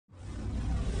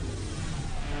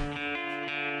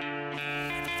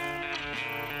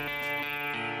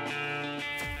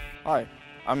Hi,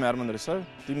 I'm Herman Rousseau,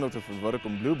 team doctor for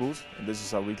Vodacom Blue Bulls, and this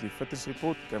is our weekly fitness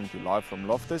report coming to you live from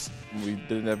Loftus. We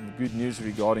didn't have good news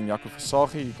regarding Jaco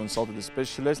Versaghi. He consulted a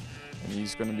specialist and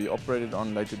he's going to be operated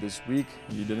on later this week.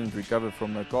 He didn't recover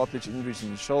from a cartilage injuries in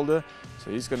his shoulder,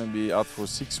 so he's going to be out for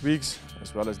 6 weeks,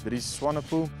 as well as Dries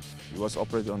Swanepoel. He was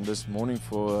operated on this morning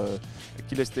for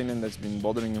Achilles tendon that's been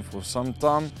bothering him for some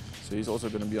time, so he's also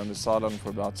going to be on the sideline for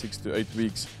about 6 to 8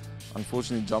 weeks.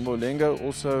 Unfortunately, Jumbo Lengo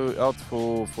also out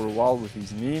for a while with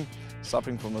his knee,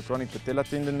 suffering from a chronic patella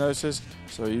tendinosis,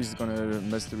 so he's going to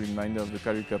miss the remainder of the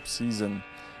Currie Cup season.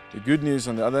 The good news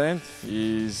on the other hand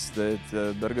is that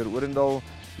Burger Orendaal,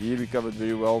 he recovered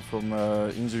very well from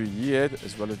injury he had,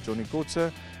 as well as Johnny Kotze,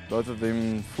 both of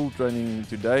them full training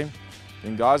today.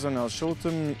 Then guys on our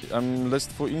short-term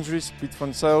list for injuries, Piet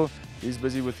van Zyl, he's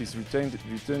busy with his return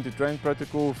to train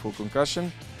protocol for concussion.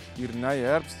 René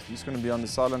Herbst, he's going to be on the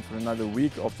sideline for another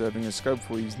week after having a scope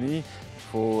for his knee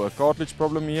for a cartilage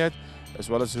problem he had, as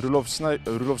well as Rudolf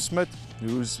Smit,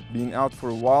 who's been out for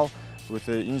a while with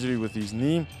an injury with his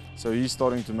knee, so he's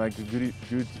starting to make a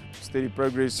good steady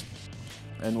progress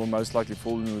and will most likely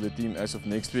fall in with the team as of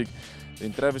next week.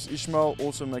 Then Travis Ishmael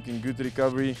also making good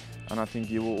recovery, and I think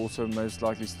he will also most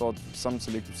likely start some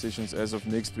selective sessions as of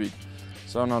next week.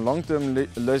 So on our long-term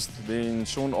list, then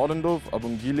Sean Adendorf,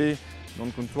 Abongile, Don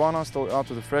Contwana still out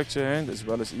with a fracture hand, as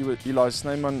well as Eli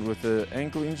Snyman with an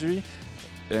ankle injury,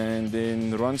 and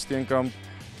then Ron Steenkamp,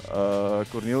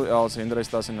 Cornel Els, Hendrik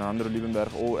Stas and Andrew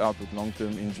Liebenberg all out with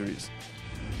long-term injuries.